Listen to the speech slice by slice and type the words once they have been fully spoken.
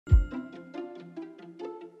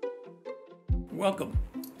Welcome.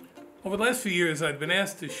 Over the last few years, I've been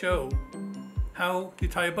asked to show how you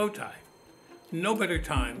tie a bow tie. No better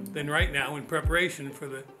time than right now in preparation for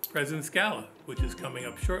the President's Gala, which is coming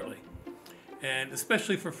up shortly. And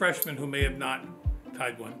especially for freshmen who may have not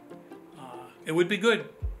tied one, it would be good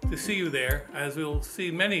to see you there, as we'll see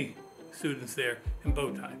many students there in bow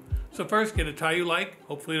tie. So first, get a tie you like.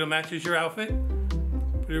 Hopefully it matches your outfit.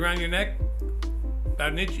 Put it around your neck,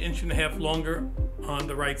 about an inch and a half longer on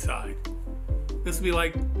the right side. This will be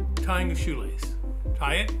like tying a shoelace.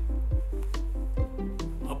 Tie it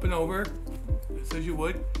up and over, just as you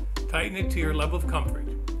would. Tighten it to your level of comfort,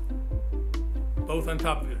 both on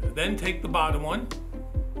top of it. Then take the bottom one,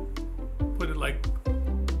 put it like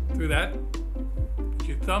through that. Put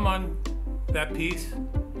your thumb on that piece,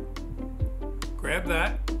 grab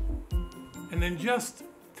that, and then just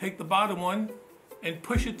take the bottom one and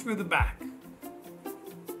push it through the back.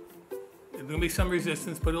 There's going to be some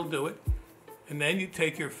resistance, but it'll do it. And then you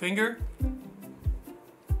take your finger,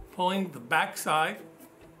 pulling the back side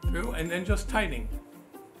through, and then just tightening.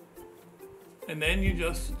 And then you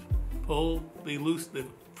just pull the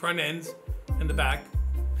front ends and the back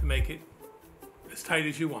to make it as tight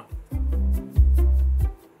as you want.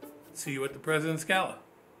 See you at the President's Gala.